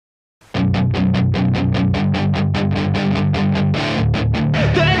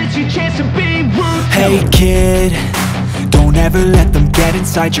Hey kid, don't ever let them get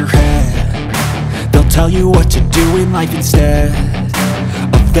inside your head. They'll tell you what to do in life instead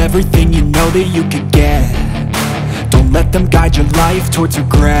of everything you know that you could get. Don't let them guide your life towards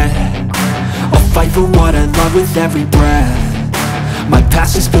regret. I'll fight for what I love with every breath. My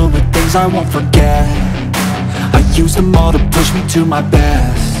past is filled with things I won't forget. I use them all to push me to my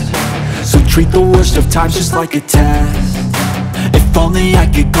best. So treat the worst of times just like a test. If only I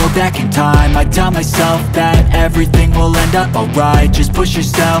could go back in time, I'd tell myself that everything will end up alright. Just push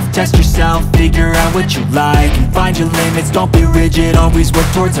yourself, test yourself, figure out what you like, and find your limits, don't be rigid, always work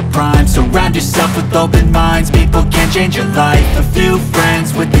towards a prime. Surround yourself with open minds, people can change your life. A few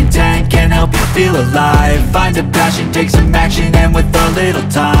friends with intent can help you feel alive. Find a passion, take some action, and with a little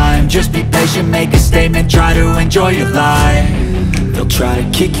time, just be patient, make a statement, try to enjoy your life. They'll try to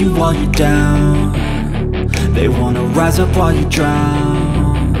kick you while you're down. They wanna rise up while you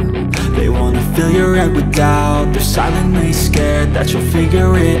drown. They wanna fill your head with doubt. They're silently scared that you'll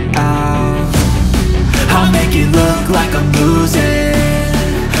figure it out. I'll make it look like I'm losing,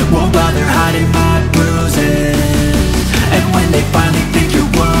 won't bother hiding my bruises. And when they finally think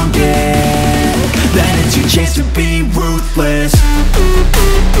you're wounded, then it's your chance to be ruthless.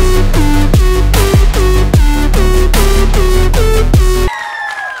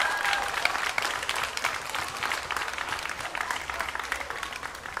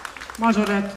 Mażoret.